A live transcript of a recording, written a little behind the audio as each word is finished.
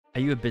Are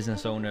you a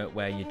business owner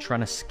where you're trying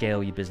to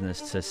scale your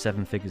business to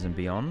 7 figures and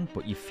beyond,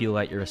 but you feel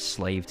like you're a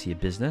slave to your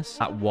business?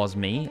 That was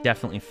me.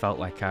 Definitely felt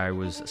like I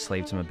was a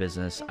slave to my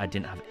business. I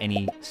didn't have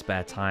any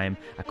spare time.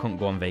 I couldn't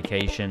go on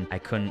vacation. I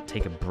couldn't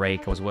take a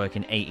break. I was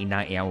working 80,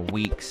 90-hour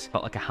weeks.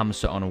 Felt like a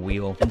hamster on a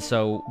wheel. And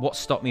so what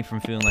stopped me from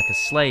feeling like a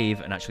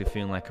slave and actually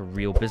feeling like a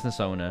real business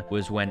owner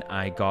was when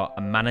I got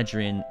a manager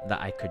in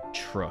that I could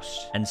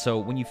trust. And so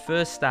when you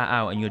first start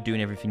out and you're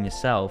doing everything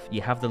yourself,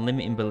 you have the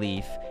limiting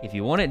belief, if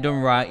you want it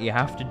done right, you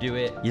have to do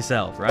it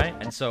yourself, right?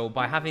 And so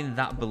by having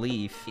that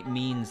belief, it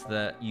means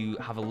that you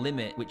have a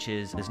limit, which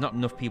is there's not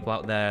enough people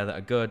out there that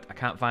are good. I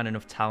can't find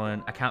enough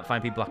talent. I can't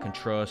find people I can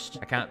trust.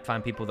 I can't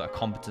find people that are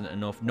competent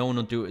enough. No one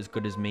will do it as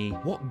good as me.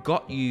 What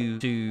got you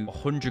to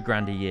 100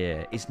 grand a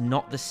year is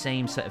not the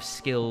same set of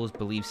skills,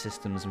 belief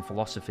systems, and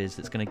philosophies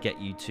that's going to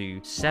get you to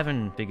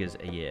 7 figures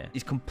a year.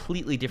 It's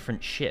completely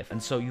different shift.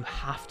 And so you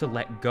have to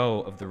let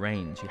go of the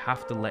reins. You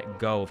have to let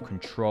go of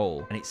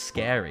control. And it's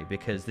scary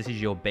because this is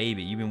your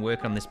baby. You've been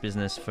working on this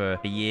business for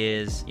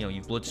years, you know,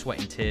 your blood, sweat,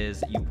 and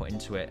tears that you put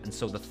into it. And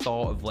so the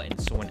thought of letting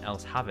someone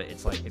else have it,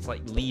 it's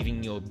like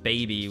leaving your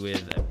baby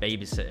with a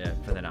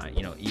babysitter for the night.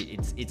 You know,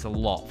 it's a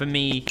lot. For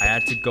me, I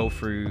had to go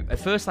through, at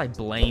first I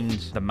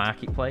blamed the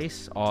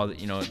marketplace, or,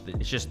 you know,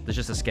 there's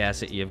just a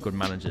scarcity of good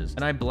managers.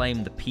 And I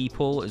blamed the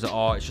people as,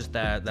 oh, it's just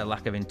their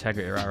lack of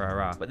integrity, rah, rah,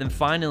 rah. But then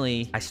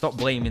finally, I stopped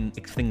blaming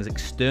things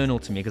external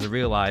to me because I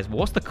realized, well,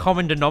 what's the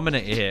common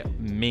denominator here?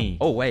 Me.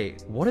 Oh,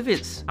 wait, what if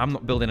it's, I'm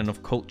not building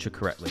enough culture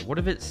correctly? What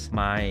if it's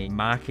my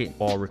market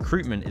or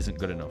recruitment isn't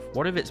good enough?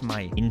 What if it's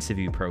my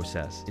interview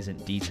process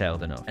isn't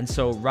detailed enough? And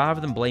so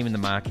rather than blaming the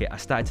market, I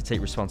started to take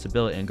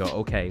responsibility and go,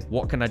 okay,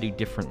 what can I do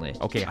differently?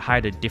 Okay, I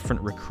hired a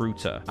different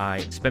recruiter. I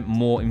spent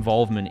more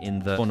involvement in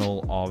the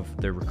funnel of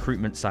the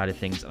recruitment side of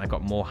things, and I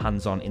got more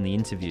hands-on in the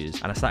interviews.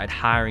 And I started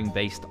hiring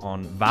based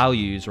on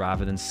values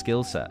rather than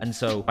skill set. And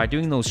so by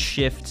doing those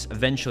shifts,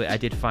 eventually I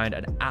did find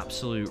an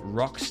absolute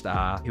rock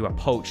star who I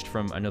poached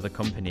from another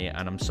company,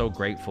 and I'm so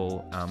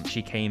grateful.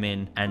 She came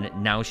in and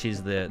now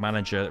she's the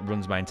manager that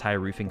runs my entire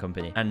roofing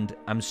company. And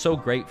I'm so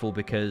grateful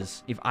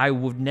because if I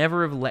would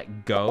never have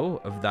let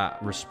go of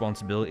that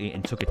responsibility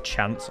and took a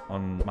chance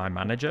on my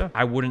manager,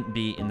 I wouldn't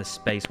be in the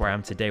space where I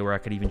am today, where I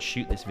could even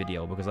shoot this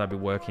video, because I'd be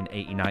working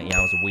 80, 90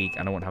 hours a week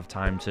and I won't have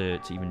time to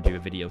even do a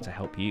video to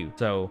help you.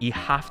 So you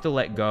have to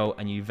let go,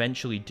 and you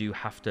eventually do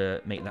have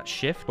to make that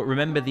shift. But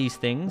remember these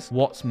things: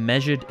 what's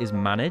measured is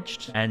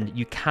managed, and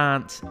you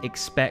can't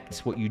expect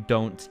what you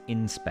don't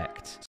inspect.